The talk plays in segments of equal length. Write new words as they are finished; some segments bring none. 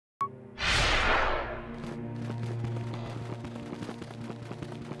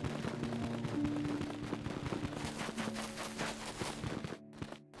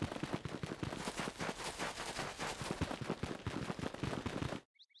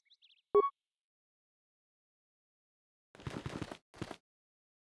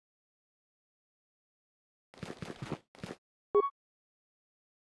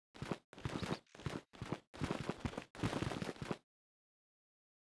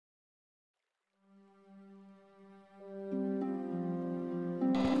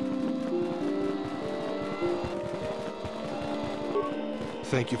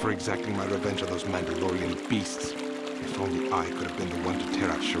Thank you for exacting my revenge on those Mandalorian beasts. If only I could have been the one to tear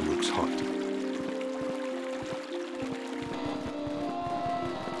out Sharuk's heart.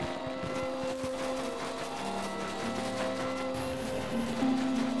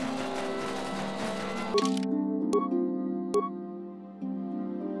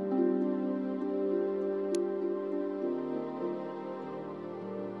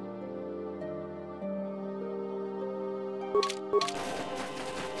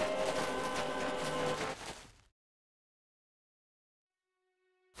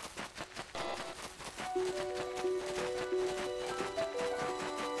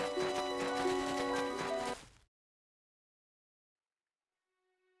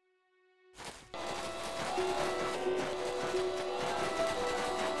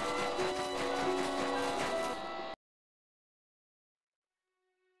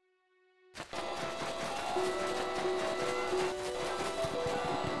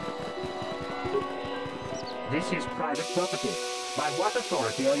 This is private property. By what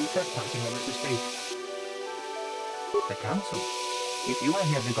authority are you trespassing on this estate? The council. If you are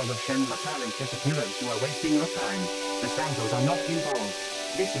here because of Sandral-Matale's disappearance, you are wasting your time. The Santos are not involved.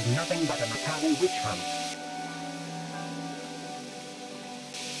 This is nothing but a Matale witch hunt.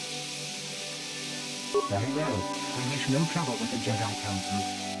 Very well. We wish no trouble with the Jedi Council.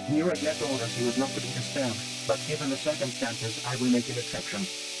 Nurek left orders he was not to be disturbed, but given the circumstances, I will make an exception.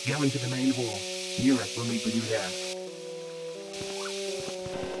 Go into the main hall. Nurek will meet with you there.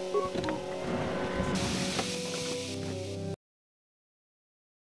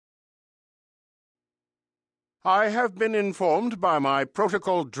 I have been informed by my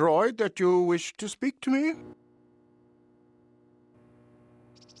protocol droid that you wish to speak to me.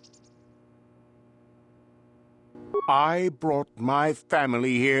 I brought my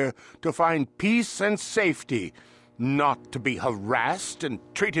family here to find peace and safety, not to be harassed and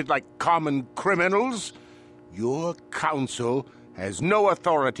treated like common criminals. Your council has no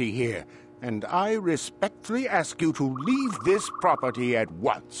authority here, and I respectfully ask you to leave this property at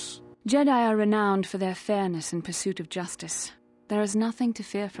once. Jedi are renowned for their fairness in pursuit of justice. There is nothing to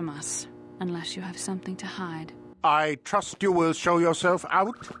fear from us, unless you have something to hide. I trust you will show yourself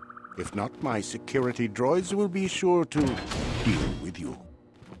out. If not, my security droids will be sure to deal with you.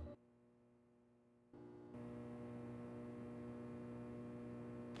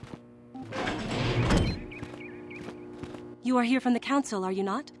 You are here from the council, are you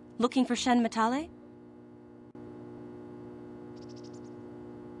not? Looking for Sandral-Matale?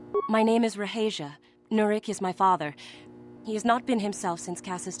 My name is Rahasia. Nurek is my father. He has not been himself since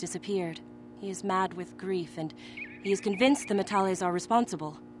Cassius disappeared. He is mad with grief, and he is convinced the Matales are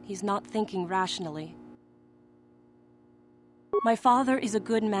responsible. He's not thinking rationally. My father is a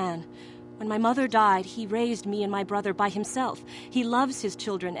good man. When my mother died, he raised me and my brother by himself. He loves his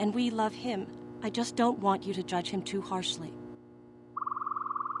children, and we love him. I just don't want you to judge him too harshly.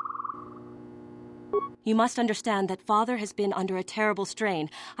 You must understand that Father has been under a terrible strain.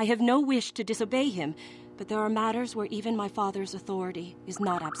 I have no wish to disobey him, but there are matters where even my father's authority is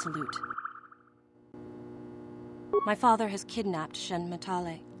not absolute. My father has kidnapped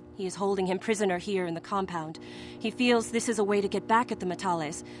Sandral-Matale. He is holding him prisoner here in the compound. He feels this is a way to get back at the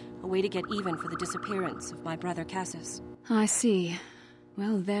Matales, a way to get even for the disappearance of my brother Cassius. I see.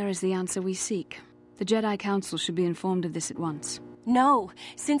 Well, there is the answer we seek. The Jedi Council should be informed of this at once. No.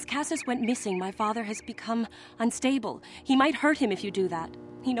 Since Cassius went missing, my father has become unstable. He might hurt him if you do that.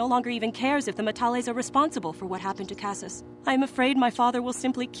 He no longer even cares if the Matales are responsible for what happened to Cassius. I am afraid my father will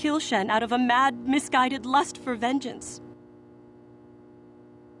simply kill Shen out of a mad, misguided lust for vengeance.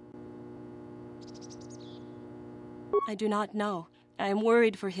 I do not know. I am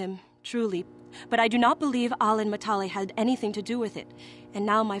worried for him, truly. But I do not believe Al-Matale had anything to do with it. And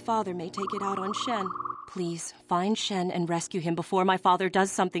now my father may take it out on Shen. Please, find Shen and rescue him before my father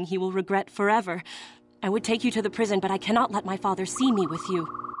does something he will regret forever. I would take you to the prison, but I cannot let my father see me with you.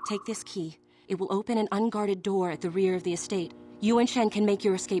 Take this key. It will open an unguarded door at the rear of the estate. You and Shen can make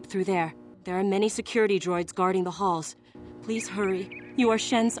your escape through there. There are many security droids guarding the halls. Please hurry. You are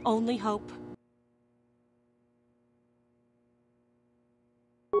Shen's only hope.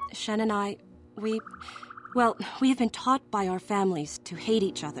 Shen and I, we have been taught by our families to hate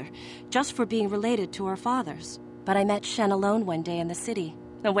each other, just for being related to our fathers. But I met Shen alone one day in the city,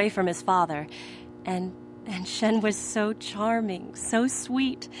 away from his father, and Shen was so charming, so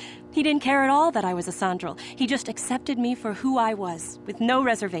sweet. He didn't care at all that I was a Sandral. He just accepted me for who I was, with no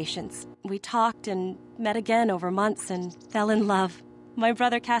reservations. We talked and met again over months and fell in love. My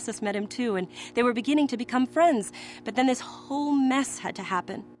brother Cassius met him too, and they were beginning to become friends, but then this whole mess had to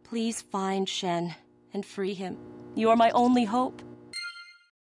happen. Please find Shen and free him. You are my only hope.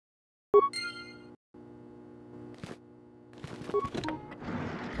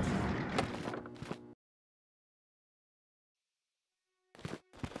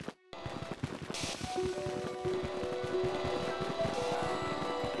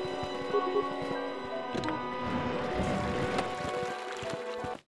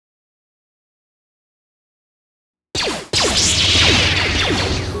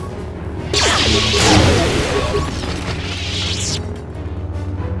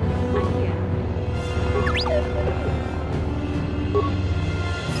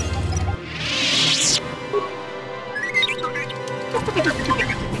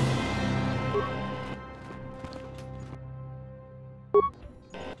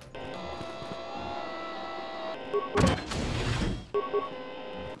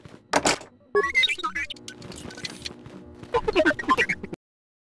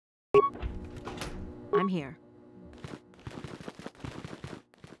 I'm here.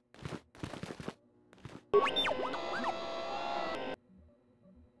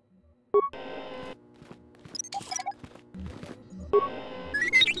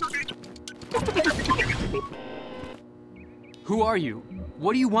 Who are you?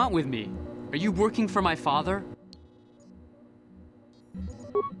 What do you want with me? Are you working for my father?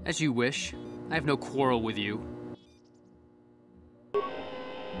 As you wish. I have no quarrel with you.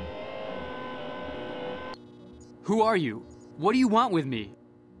 Who are you? What do you want with me?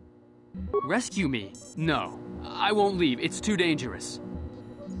 Rescue me? No, I won't leave. It's too dangerous.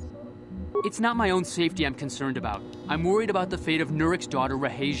 It's not my own safety I'm concerned about. I'm worried about the fate of Nurik's daughter,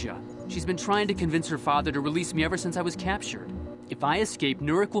 Rahasia. She's been trying to convince her father to release me ever since I was captured. If I escape,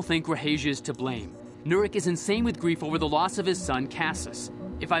 Nurik will think Rahasia is to blame. Nurik is insane with grief over the loss of his son, Cassus.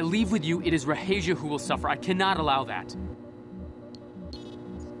 If I leave with you, it is Rahasia who will suffer. I cannot allow that.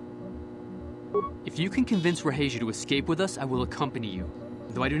 If you can convince Rahasia to escape with us, I will accompany you.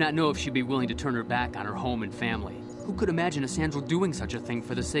 Though I do not know if she'd be willing to turn her back on her home and family. Who could imagine a Sandral doing such a thing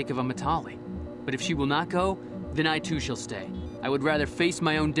for the sake of a Matale? But if she will not go, then I too shall stay. I would rather face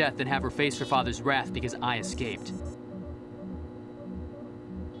my own death than have her face her father's wrath because I escaped.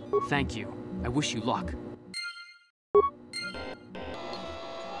 Thank you. I wish you luck.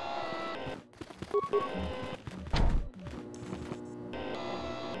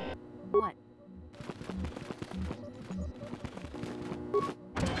 What?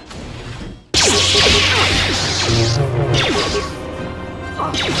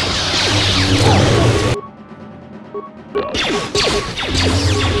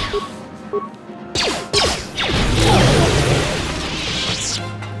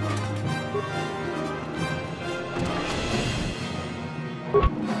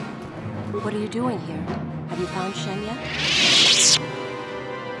 What are you doing here? Have you found Shen yet?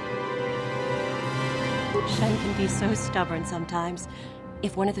 Shen can be so stubborn sometimes.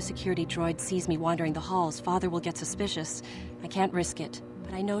 If one of the security droids sees me wandering the halls, Father will get suspicious. I can't risk it.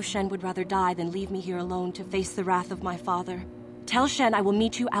 But I know Shen would rather die than leave me here alone to face the wrath of my father. Tell Shen I will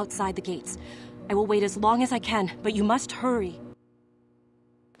meet you outside the gates. I will wait as long as I can, but you must hurry.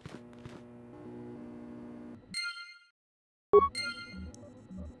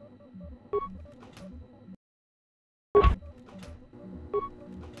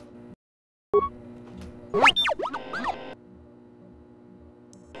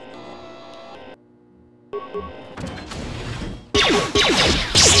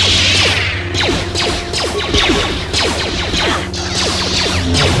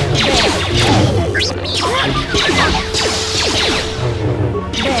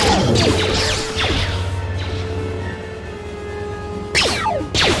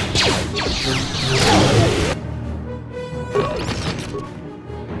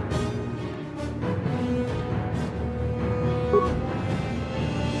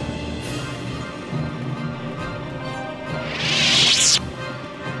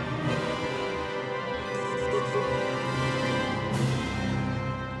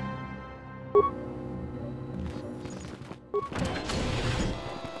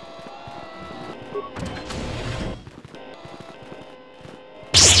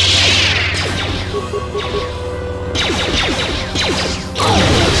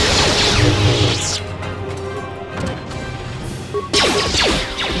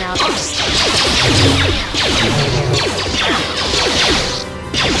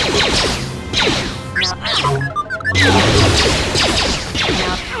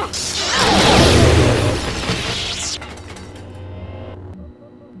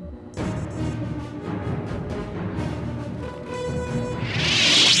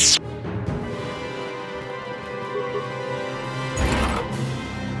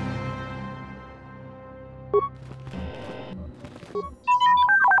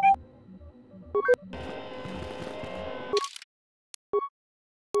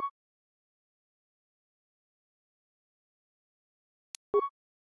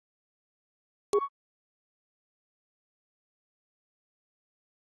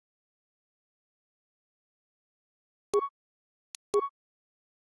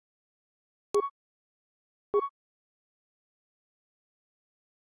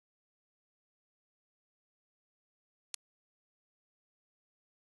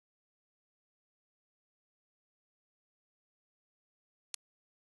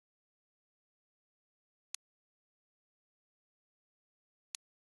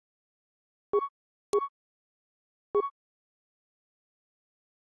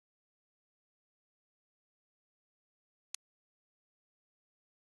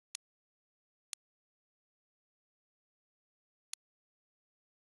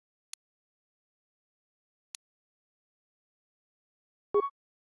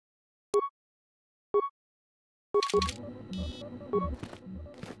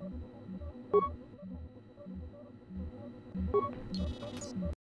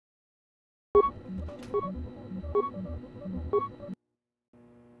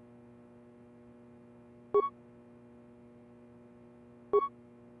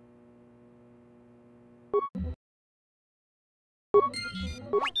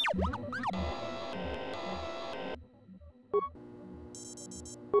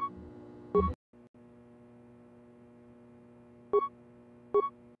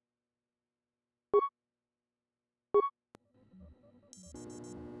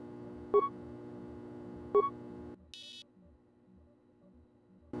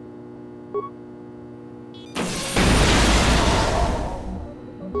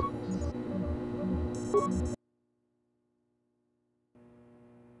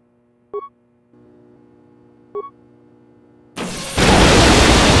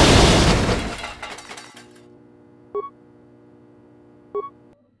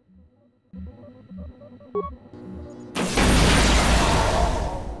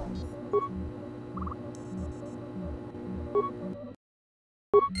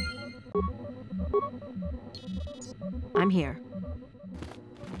 I'm here.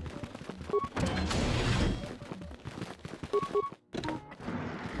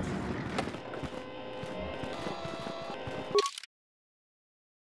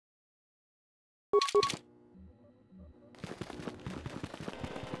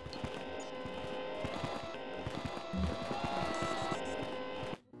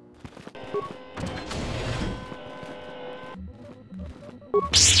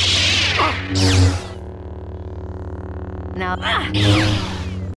 Now.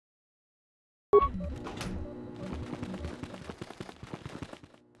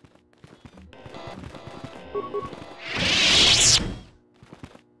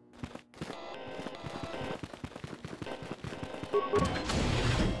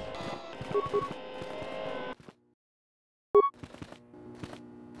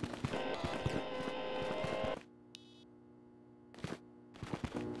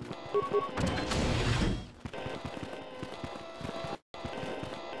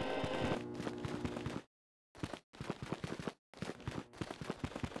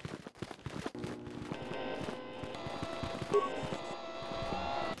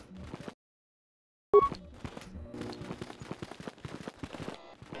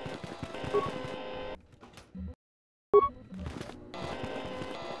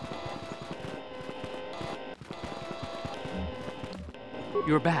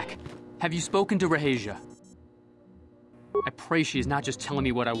 You're back. Have you spoken to Rahasia? I pray she is not just telling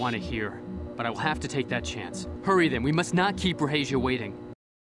me what I want to hear, but I will have to take that chance. Hurry then, we must not keep Rahasia waiting.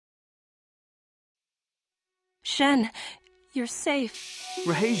 Shen, you're safe.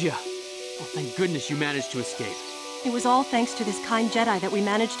 Rahasia! Oh, thank goodness you managed to escape. It was all thanks to this kind Jedi that we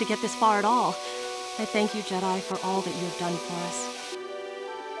managed to get this far at all. I thank you, Jedi, for all that you have done for us.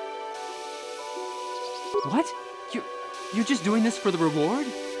 What? You're just doing this for the reward?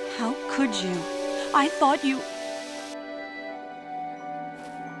 How could you? I thought you...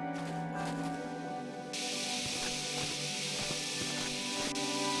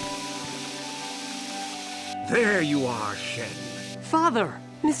 There you are, Shen. Father!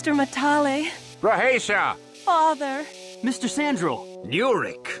 Mr. Matale. Rahasia! Father. Mr. Sandral!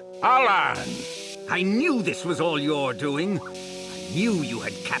 Nurik! Alan! I knew this was all your doing. I knew you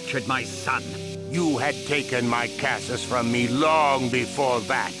had captured my son. You had taken my Casus from me long before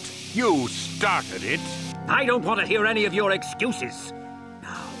that. You started it. I don't want to hear any of your excuses.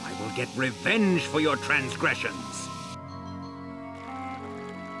 Now I will get revenge for your transgressions.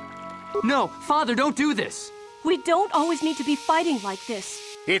 No, Father, don't do this! We don't always need to be fighting like this.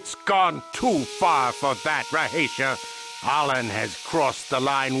 It's gone too far for that, Rahasia. Alan has crossed the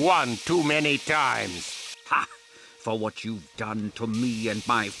line one too many times. Ha! For what you've done to me and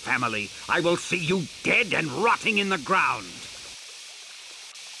my family, I will see you dead and rotting in the ground.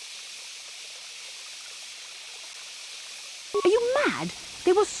 Are you mad?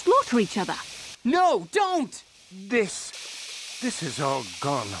 They will slaughter each other. No, don't! This has all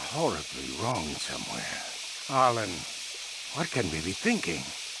gone horribly wrong somewhere. Alan, what can we be thinking?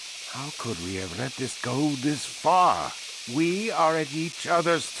 How could we have let this go this far? We are at each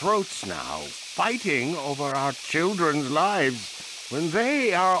other's throats now, fighting over our children's lives when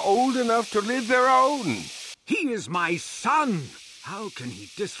they are old enough to live their own. He is my son. How can he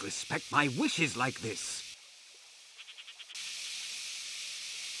disrespect my wishes like this?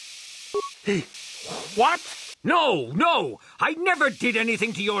 What? No! I never did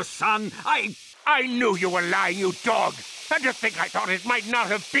anything to your son. I knew you were lying, you dog. And to think I thought it might not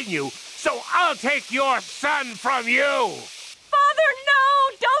have been you. so I'll take your son from you! Father, no!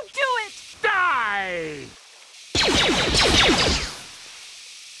 Don't do it! Die!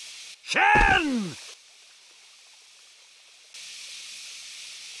 Shen!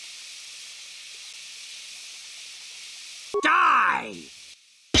 Die!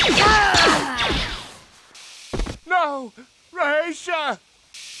 No! Raisha!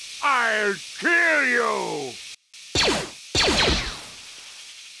 I'll kill you!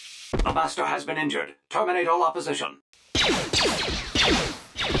 The Master has been injured. Terminate all opposition.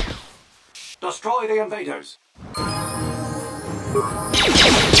 Destroy the invaders.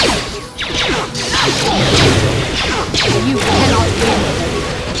 You cannot win.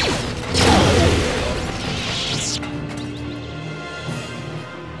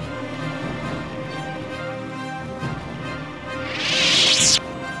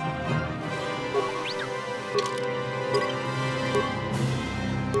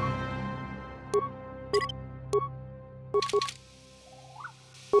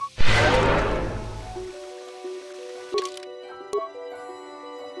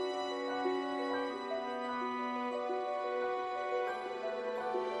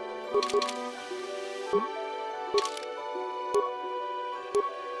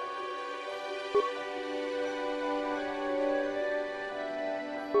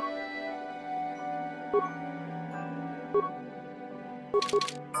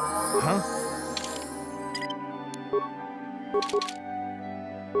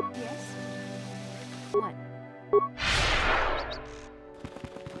 Yes? What?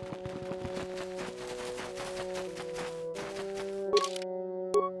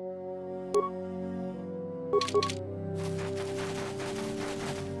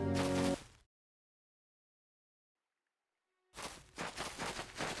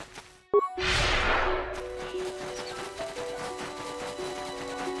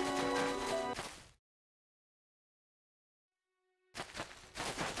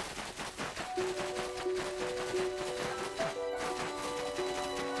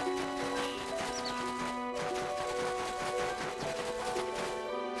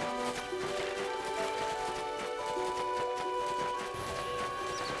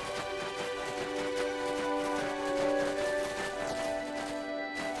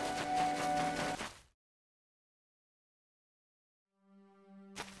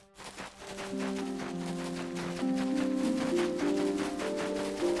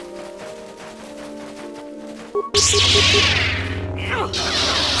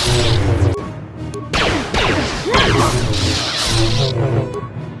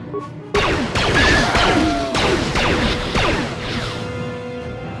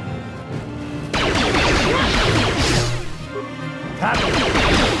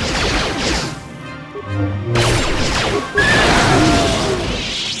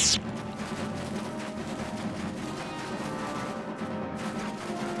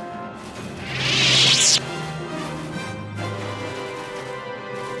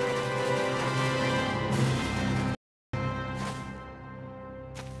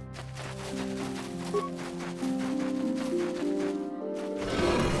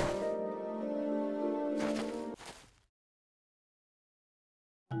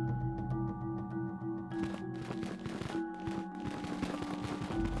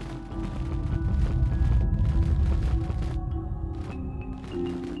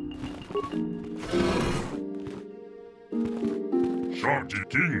 Sharky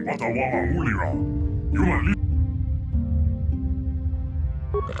King Watawala Ulira. Yula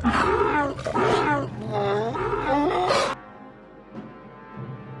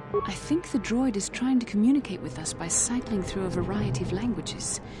I think the droid is trying to communicate with us by cycling through a variety of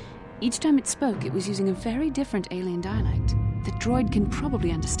languages. Each time it spoke, it was using a very different alien dialect. The droid can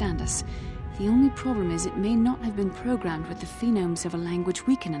probably understand us. The only problem is it may not have been programmed with the phonemes of a language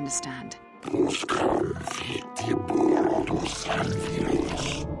we can understand.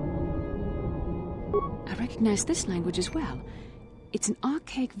 I recognize this language as well. It's an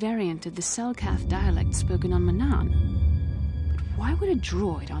archaic variant of the Selkath dialect spoken on Manaan. But why would a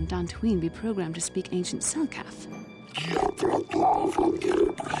droid on Dantooine be programmed to speak ancient Selkath?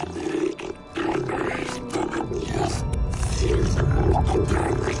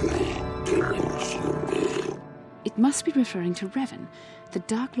 It must be referring to Revan. The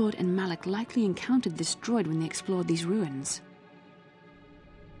Dark Lord and Malak likely encountered this droid when they explored these ruins.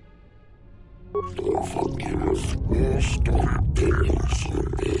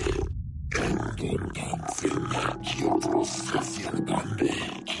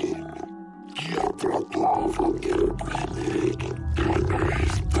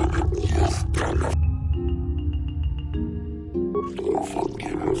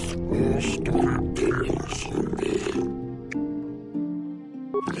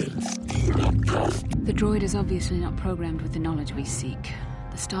 The droid is obviously not programmed with the knowledge we seek.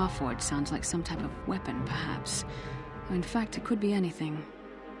 The Starforge sounds like some type of weapon, perhaps. Or in fact, it could be anything.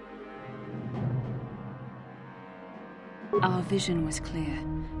 Our vision was clear.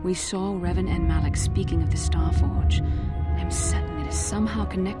 We saw Revan and Malak speaking of the Starforge. I'm certain it is somehow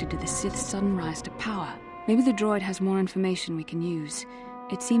connected to the Sith's sudden rise to power. Maybe the droid has more information we can use.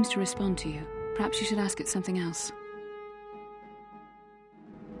 It seems to respond to you. Perhaps you should ask it something else.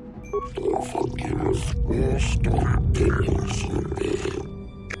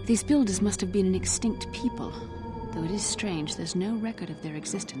 These builders must have been an extinct people. Though it is strange, there's no record of their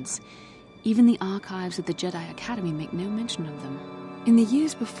existence. Even the archives of the Jedi Academy make no mention of them. In the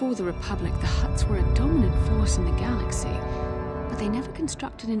years before the Republic, the Hutts were a dominant force in the galaxy, but they never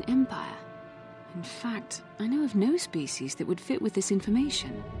constructed an empire. In fact, I know of no species that would fit with this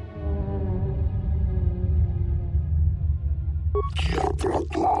information.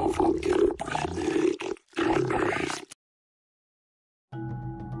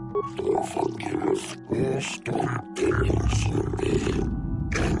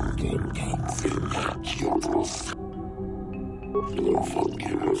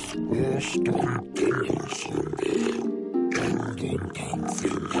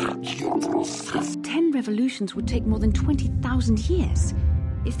 Ten revolutions would take more than 20,000 years.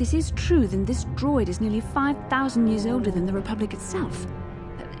 If this is true, then this droid is nearly 5,000 years older than the Republic itself.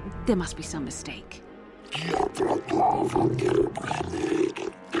 There must be some mistake.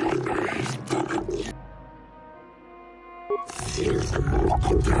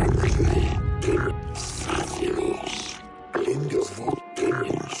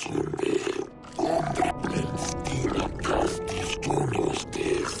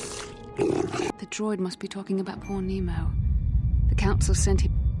 The droid must be talking about poor Nemo. The Council sent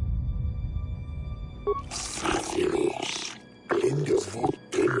him...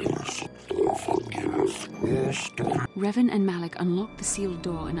 Revan and Malak unlocked the sealed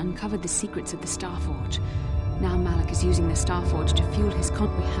door and uncovered the secrets of the Starforge. Now Malak is using the Starforge to fuel his We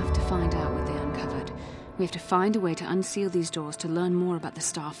have to find out what they uncovered. We have to find a way to unseal these doors to learn more about the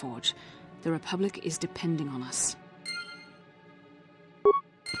Starforge. The Republic is depending on us.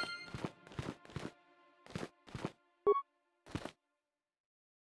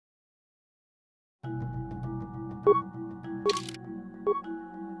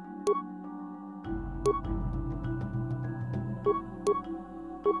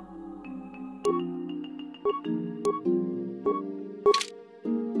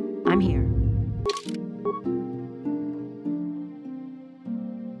 I'm here.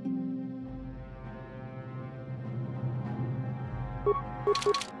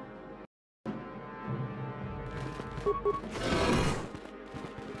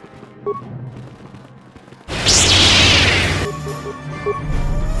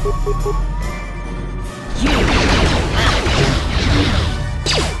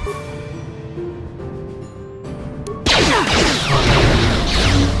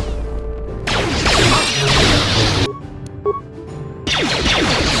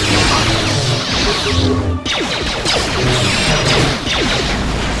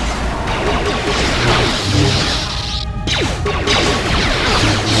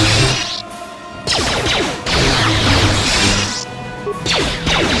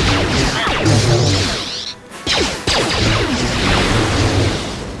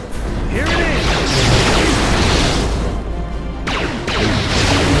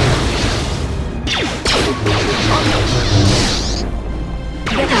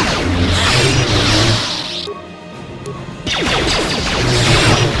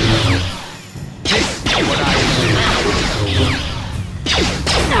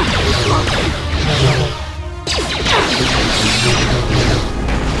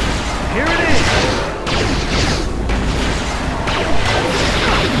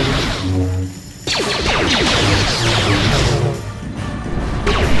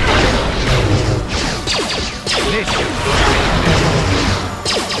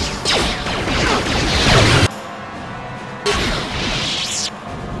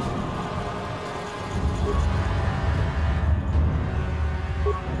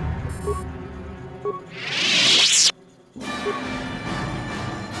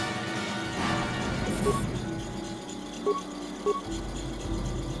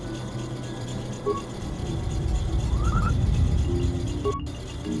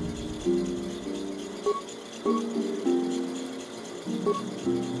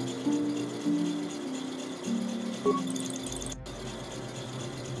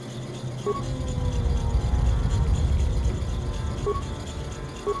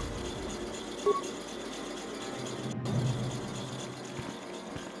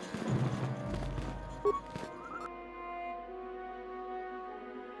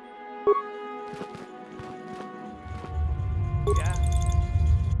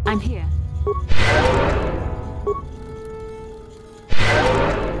 I'm here.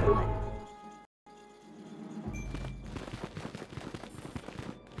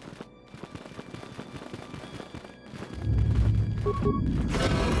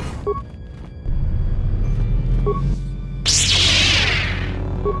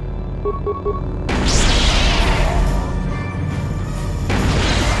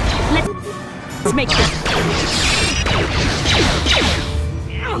 Let's make this.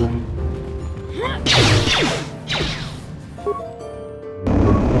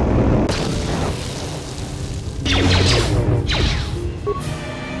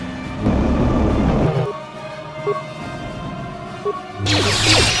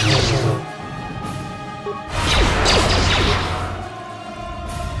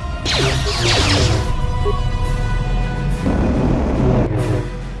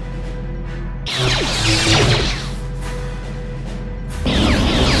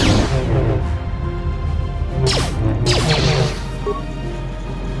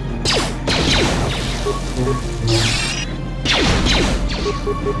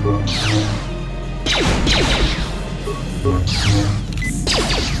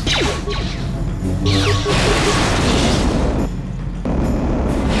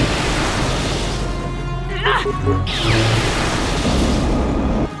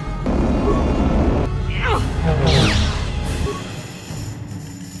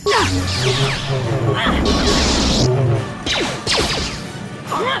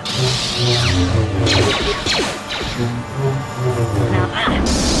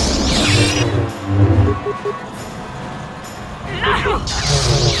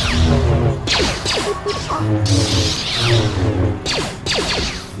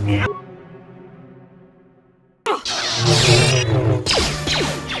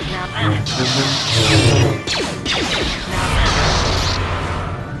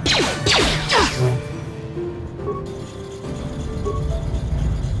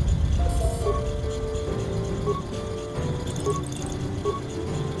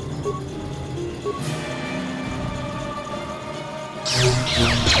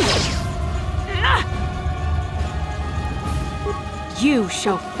 You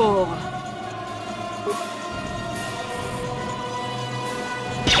shall fall.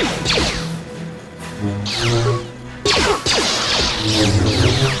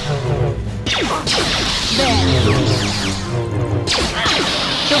 There.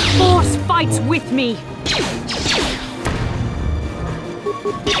 The Force fights with me.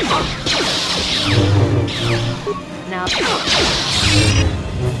 Now.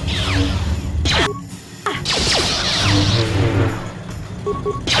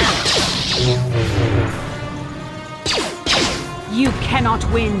 You cannot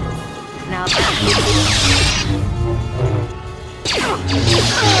win. Now.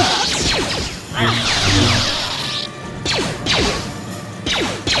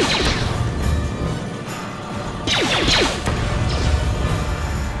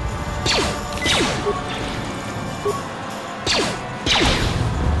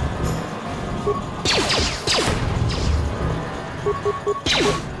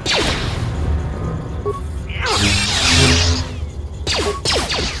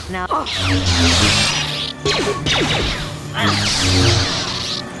 Now.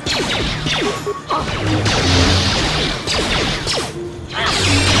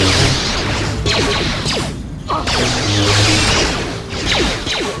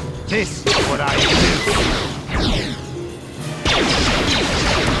 This is what I do.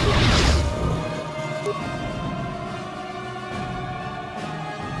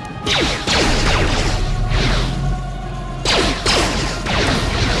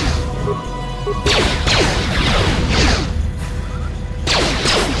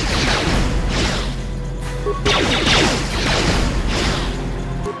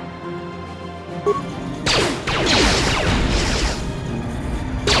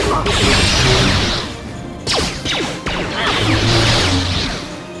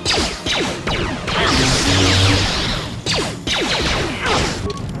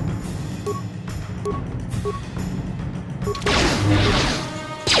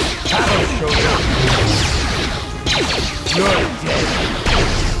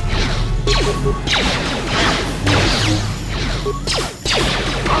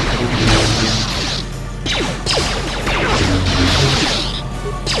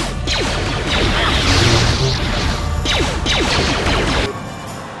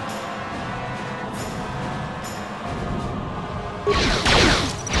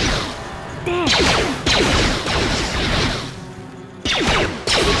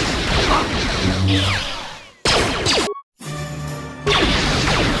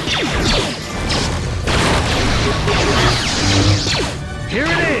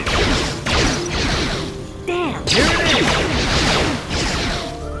 is! Damn! Here it is!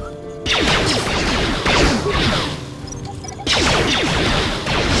 Good.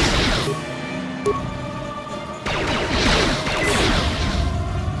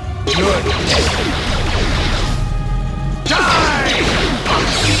 Die!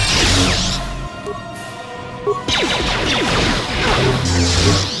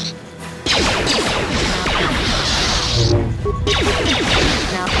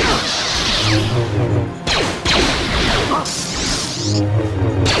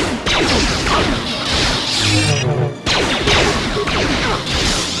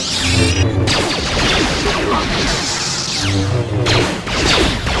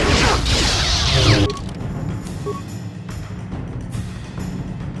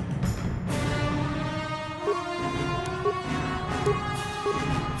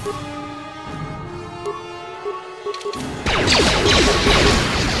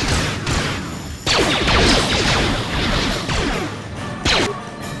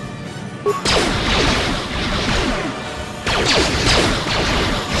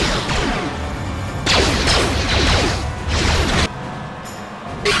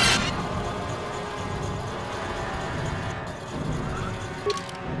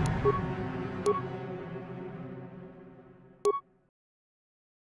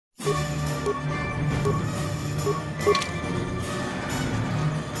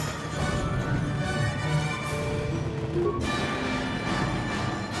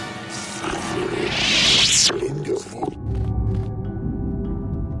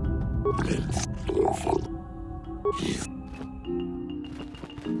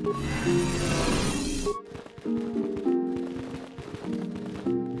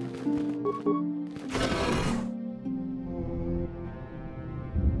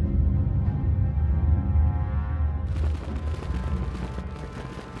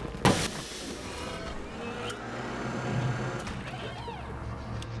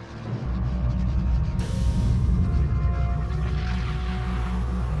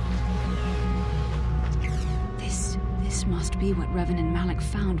 This must be what Revan and Malak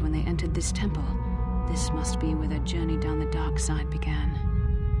found when they entered this temple. This must be where their journey down the dark side began.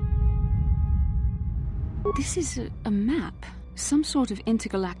 This is a map. Some sort of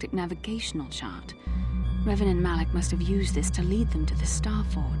intergalactic navigational chart. Revan and Malak must have used this to lead them to the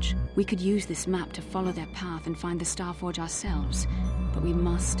Starforge. We could use this map to follow their path and find the Starforge ourselves, but we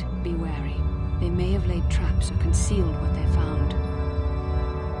must be wary. They may have laid traps or concealed what they found.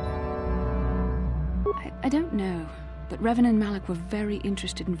 I don't know, but Revan and Malak were very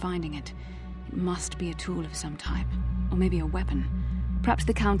interested in finding it. It must be a tool of some type, or maybe a weapon. Perhaps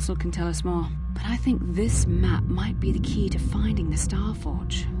the Council can tell us more. But I think this map might be the key to finding the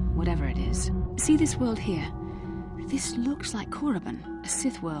Starforge, whatever it is. See this world here? This looks like Korriban, a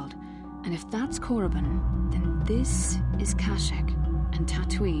Sith world. And if that's Korriban, then this is Kashyyyk, and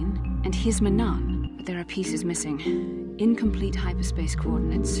Dantooine, and Hizmanan. But there are pieces missing. Incomplete hyperspace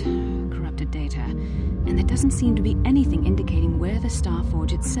coordinates, corrupted data, and there doesn't seem to be anything indicating where the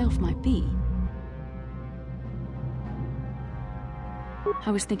Starforge itself might be.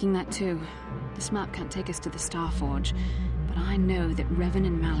 I was thinking that too. This map can't take us to the Starforge, but I know that Revan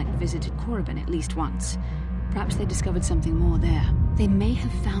and Malak visited Korriban at least once. Perhaps they discovered something more there. They may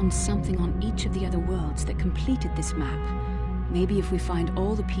have found something on each of the other worlds that completed this map. Maybe if we find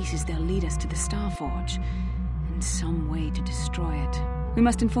all the pieces, they'll lead us to the Starforge, and some way to destroy it. We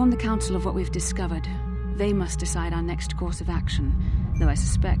must inform the Council of what we've discovered. They must decide our next course of action, though I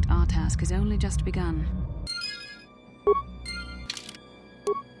suspect our task has only just begun.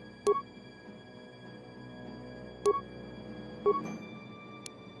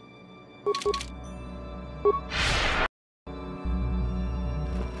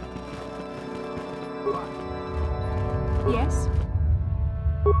 Yes?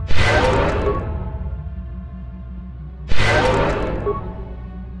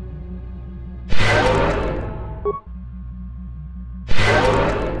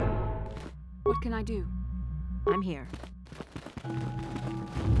 What can I do? I'm here.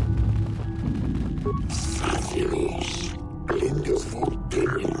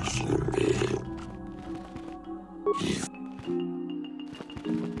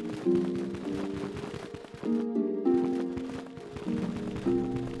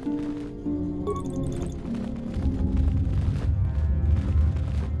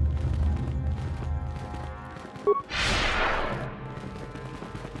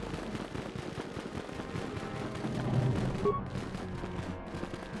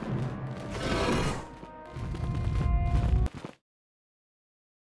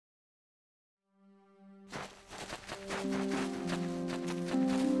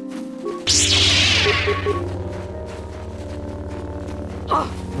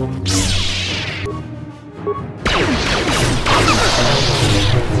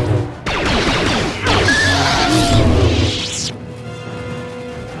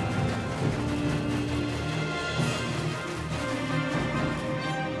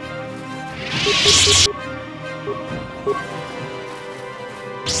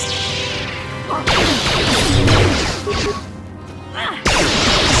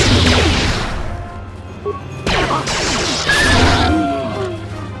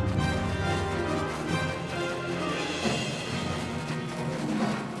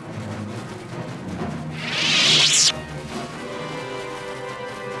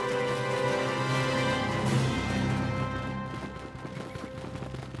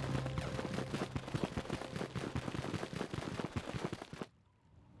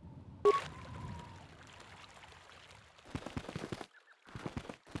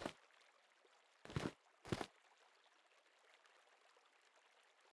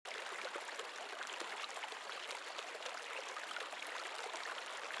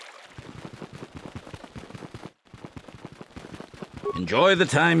 Enjoy the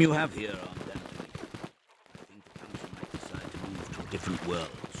time you have here on Dantooine. I think the Council might decide to move to a different world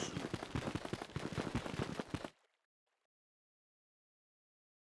soon.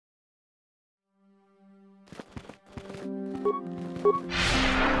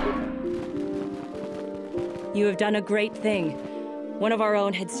 You have done a great thing. One of our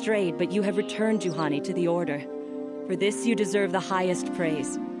own had strayed, but you have returned Juhani to the Order. For this, you deserve the highest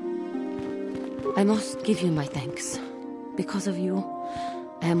praise. I must give you my thanks. Because of you,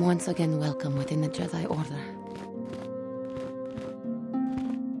 I am once again welcome within the Jedi Order.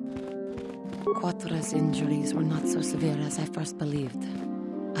 Quatra's injuries were not so severe as I first believed.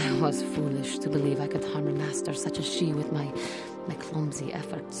 I was foolish to believe I could harm a master such as she with my clumsy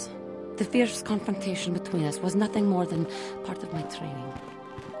efforts. The fierce confrontation between us was nothing more than part of my training.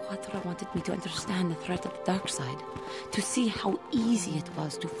 Quatra wanted me to understand the threat of the dark side, to see how easy it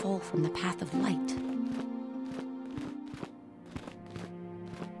was to fall from the path of light.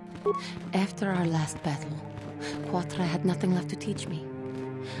 After our last battle, Quatra had nothing left to teach me.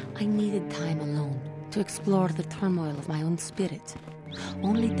 I needed time alone to explore the turmoil of my own spirit.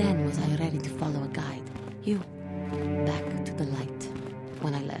 Only then was I ready to follow a guide. You. Back to the light.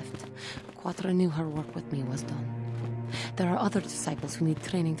 When I left, Quatra knew her work with me was done. There are other disciples who need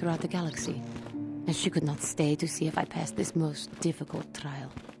training throughout the galaxy, and she could not stay to see if I passed this most difficult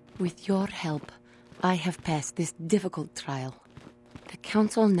trial. With your help, I have passed this difficult trial. The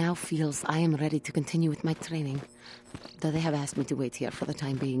Council now feels I am ready to continue with my training, though they have asked me to wait here for the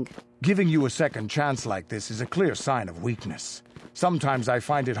time being. Giving you a second chance like this is a clear sign of weakness. Sometimes I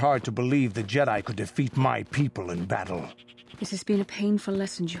find it hard to believe the Jedi could defeat my people in battle. This has been a painful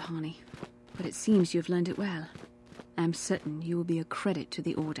lesson, Juhani, but it seems you have learned it well. I am certain you will be a credit to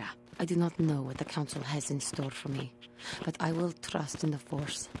the Order. I do not know what the Council has in store for me, but I will trust in the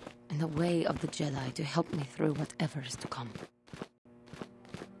Force and the way of the Jedi to help me through whatever is to come.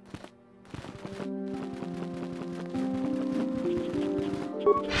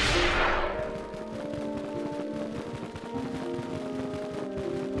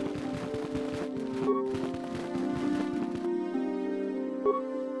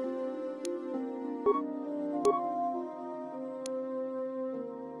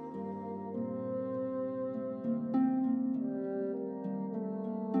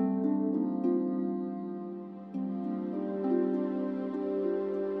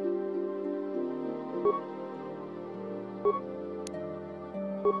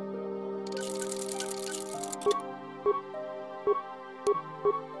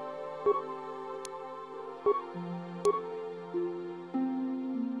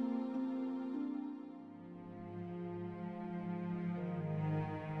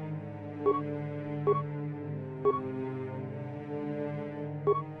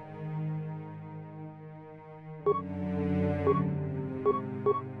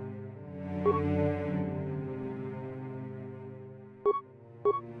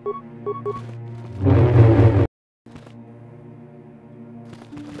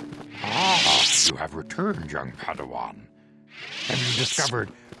 You have returned, young Padawan. Have you discovered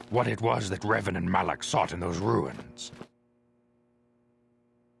what it was that Revan and Malak sought in those ruins?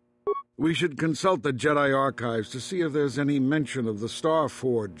 We should consult the Jedi archives to see if there's any mention of the Star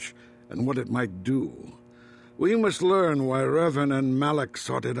Forge and what it might do. We must learn why Revan and Malak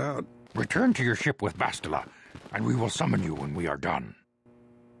sought it out. Return to your ship with Bastila, and we will summon you when we are done.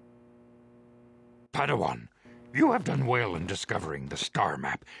 Padawan, you have done well in discovering the star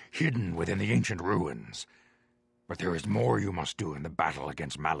map hidden within the ancient ruins. But there is more you must do in the battle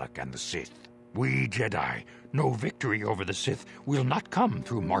against Malak and the Sith. We Jedi know victory over the Sith will not come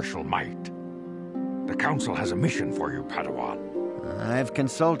through martial might. The Council has a mission for you, Padawan. I've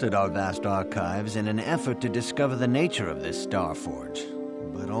consulted our vast archives in an effort to discover the nature of this Star Forge,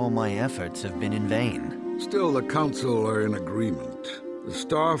 but all my efforts have been in vain. Still, the Council are in agreement. The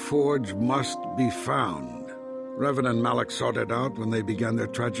Star Forge must be found. Revan and Malak sought it out when they began their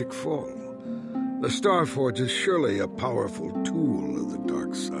tragic fall. The Star Forge is surely a powerful tool of the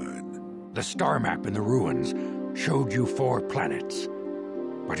dark side. The star map in the ruins showed you 4 planets,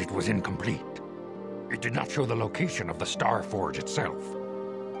 but it was incomplete. It did not show the location of the Star Forge itself.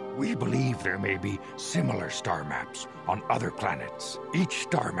 We believe there may be similar star maps on other planets. Each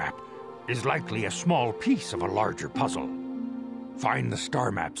star map is likely a small piece of a larger puzzle. Find the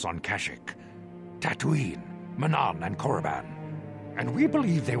star maps on Kashyyyk, Dantooine, Manaan, and Korriban, and we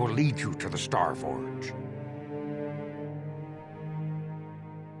believe they will lead you to the Star Forge.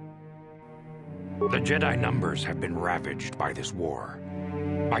 The Jedi numbers have been ravaged by this war,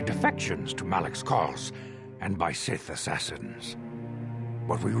 by defections to Malak's cause, and by Sith assassins.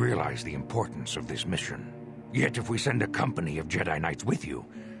 But we realize the importance of this mission. Yet if we send a company of Jedi Knights with you,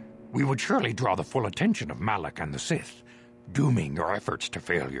 we would surely draw the full attention of Malak and the Sith, dooming your efforts to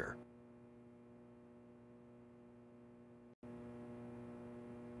failure.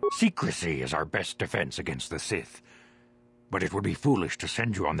 Secrecy is our best defense against the Sith, but it would be foolish to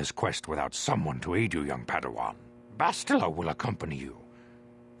send you on this quest without someone to aid you, young Padawan. Bastila will accompany you,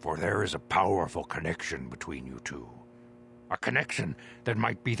 for there is a powerful connection between you two. A connection that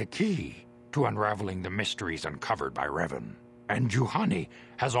might be the key to unraveling the mysteries uncovered by Revan. And Juhani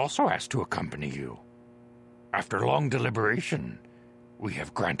has also asked to accompany you. After long deliberation, we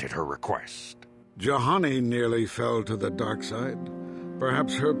have granted her request. Juhani nearly fell to the dark side.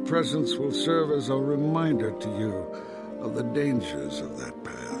 Perhaps her presence will serve as a reminder to you of the dangers of that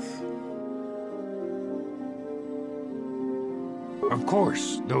path. Of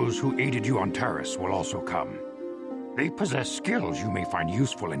course, those who aided you on Taris will also come. They possess skills you may find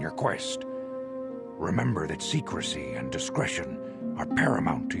useful in your quest. Remember that secrecy and discretion are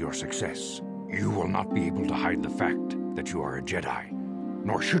paramount to your success. You will not be able to hide the fact that you are a Jedi,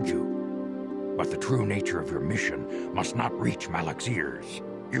 nor should you. But the true nature of your mission must not reach Malak's ears.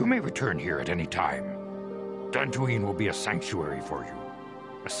 You may return here at any time. Dantooine will be a sanctuary for you,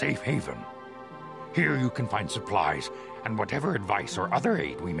 a safe haven. Here you can find supplies and whatever advice or other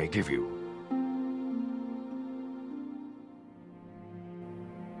aid we may give you.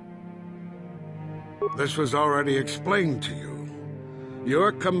 This was already explained to you.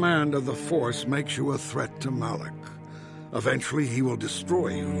 Your command of the Force makes you a threat to Malak. Eventually he will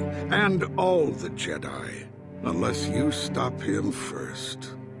destroy you, and all the Jedi, unless you stop him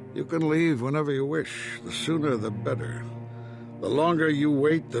first. You can leave whenever you wish. The sooner the better. The longer you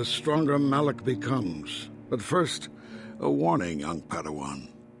wait, the stronger Malak becomes. But first, a warning, young Padawan.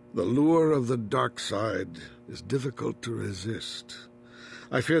 The lure of the dark side is difficult to resist.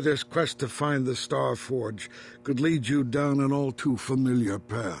 I fear this quest to find the Star Forge could lead you down an all too familiar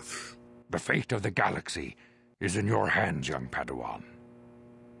path. The fate of the galaxy is in your hands, young Padawan.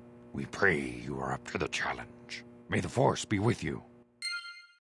 We pray you are up to the challenge. May the Force be with you.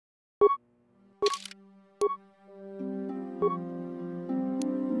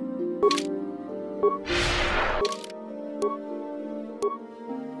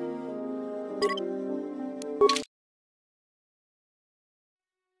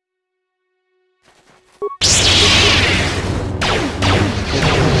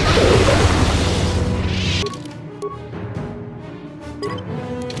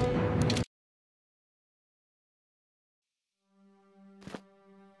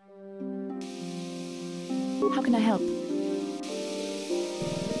 How can I help?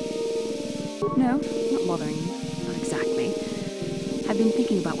 No, not bothering you. Not exactly. I've been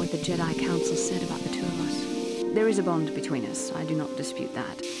thinking about what the Jedi Council said about the two of us. There is a bond between us. I do not dispute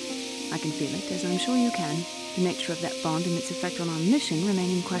that. I can feel it, as I'm sure you can. The nature of that bond and its effect on our mission remain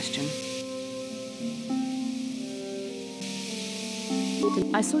in question.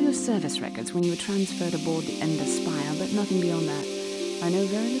 I saw your service records when you were transferred aboard the Ender Spire, but nothing beyond that. I know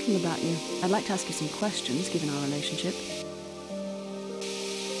very little about you. I'd like to ask you some questions, given our relationship.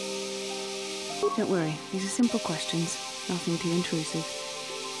 Don't worry, these are simple questions. Nothing too intrusive.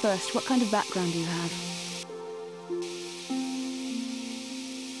 First, what kind of background do you have?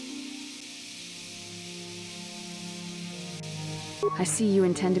 I see you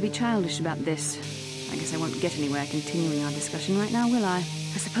intend to be childish about this. I guess I won't get anywhere continuing our discussion right now, will I?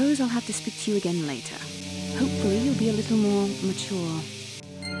 I suppose I'll have to speak to you again later. Hopefully you'll be a little more mature.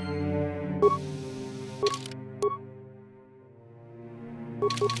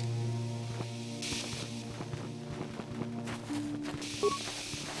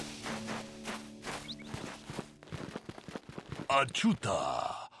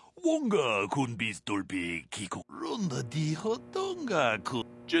 Achuta. Wonga kun bis dolbi kiko. Ronda di hotonga kun.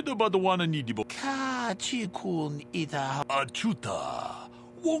 Jeda badawana ni dibo. Kachi kun ita. Achuta.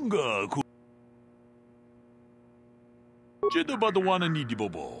 Wonga kun. Jeda badawana ni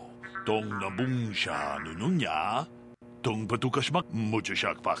dibobo. Tong na bungsha nununya. Tong patukashmak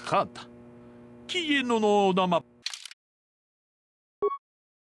muchashak pakat. Kiye no no nama.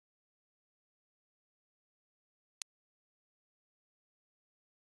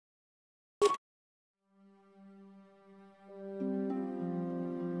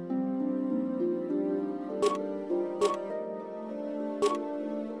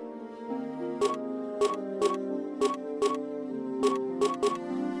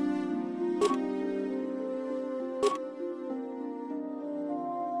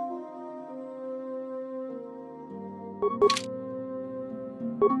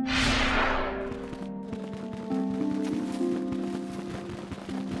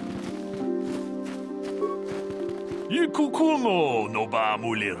 Kukuno no ba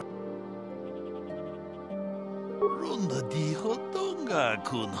mulir. Ronda di hotonga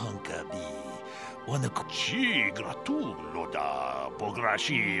kun honkabi. Wana kuchi gratu loda.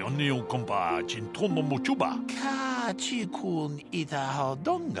 Pograshi onio kompa chintono mochuba. Kachi kun ita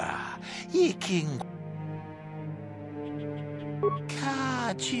hodonga. Iking.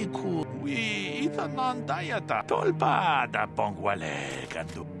 Kachi kun wi ita nandayata. Tolpa da bongwale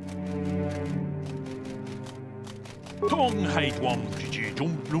kandu. Tong hai tuam chichi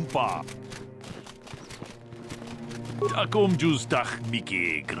jum lumpa. Takom jus tach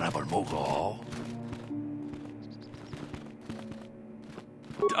miki grabal mogo.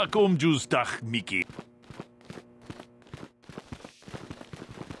 Takom jus tach miki.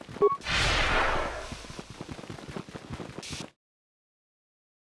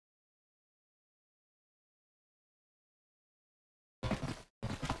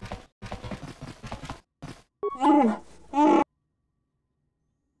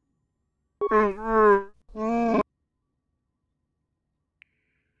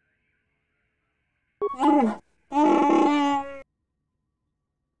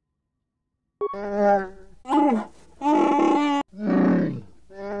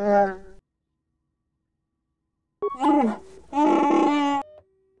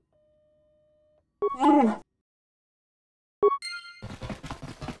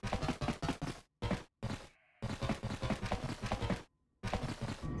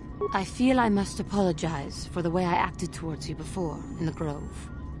 I feel I must apologize for the way I acted towards you before, in the Grove.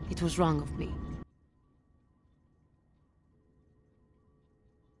 It was wrong of me.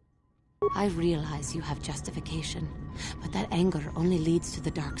 I realize you have justification, but that anger only leads to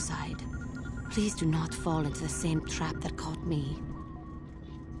the dark side. Please do not fall into the same trap that caught me.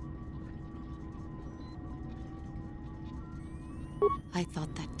 I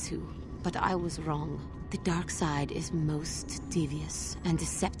thought that too, but I was wrong. The dark side is most devious and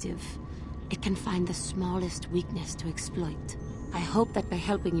deceptive. It can find the smallest weakness to exploit. I hope that by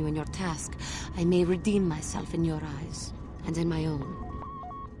helping you in your task, I may redeem myself in your eyes, and in my own.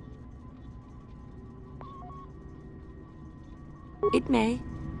 It may,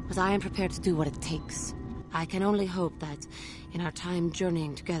 but I am prepared to do what it takes. I can only hope that, in our time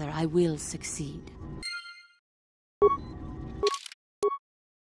journeying together, I will succeed.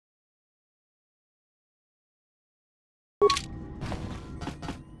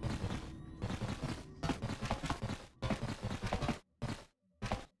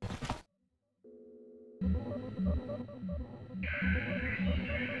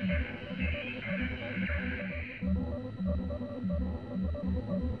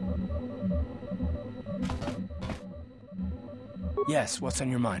 Yes, what's on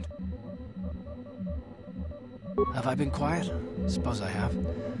your mind? Have I been quiet? Suppose I have.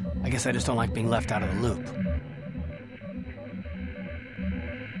 I guess I just don't like being left out of the loop.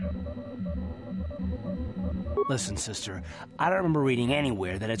 Listen, sister, I don't remember reading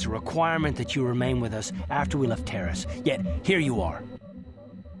anywhere that it's a requirement that you remain with us after we left Terrace. Yet, here you are.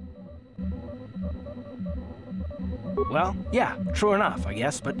 Well, yeah, true enough, I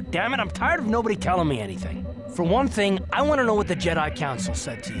guess, but damn it, I'm tired of nobody telling me anything. For one thing, I want to know what the Jedi Council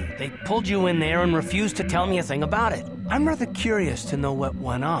said to you. They pulled you in there and refused to tell me a thing about it. I'm rather curious to know what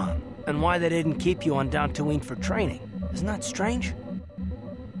went on, and why they didn't keep you on Dantooine for training. Isn't that strange?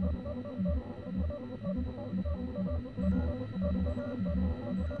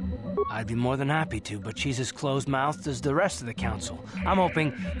 I'd be more than happy to, but she's as closed-mouthed as the rest of the Council. I'm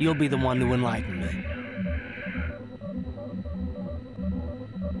hoping you'll be the one to enlighten me.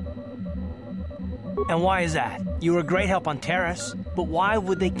 And why is that? You were a great help on Terrace, but why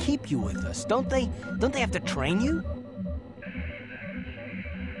would they keep you with us? Don't they have to train you?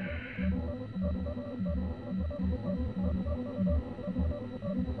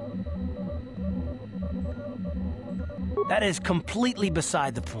 That is completely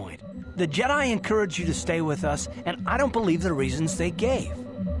beside the point. The Jedi encouraged you to stay with us, and I don't believe the reasons they gave.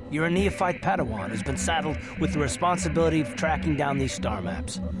 You're a neophyte Padawan who's been saddled with the responsibility of tracking down these star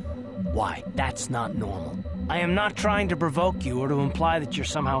maps. Why? That's not normal. I am not trying to provoke you or to imply that you're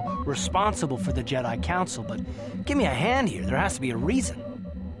somehow responsible for the Jedi Council, but give me a hand here. There has to be a reason.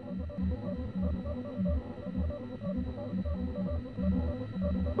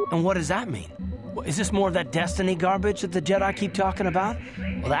 And what does that mean? Is this more of that destiny garbage that the Jedi keep talking about?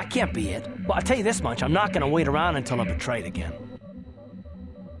 Well, that can't be it. Well, I'll tell you this much, I'm not going to wait around until I'm betrayed again.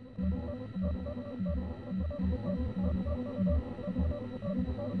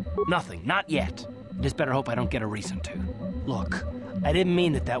 Nothing, not yet. I just better hope I don't get a reason to. Look, I didn't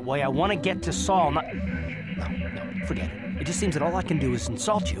mean it that way. I want to get to Saul, not... No, forget it. It just seems that all I can do is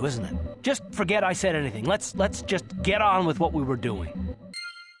insult you, isn't it? Just forget I said anything. Let's just get on with what we were doing.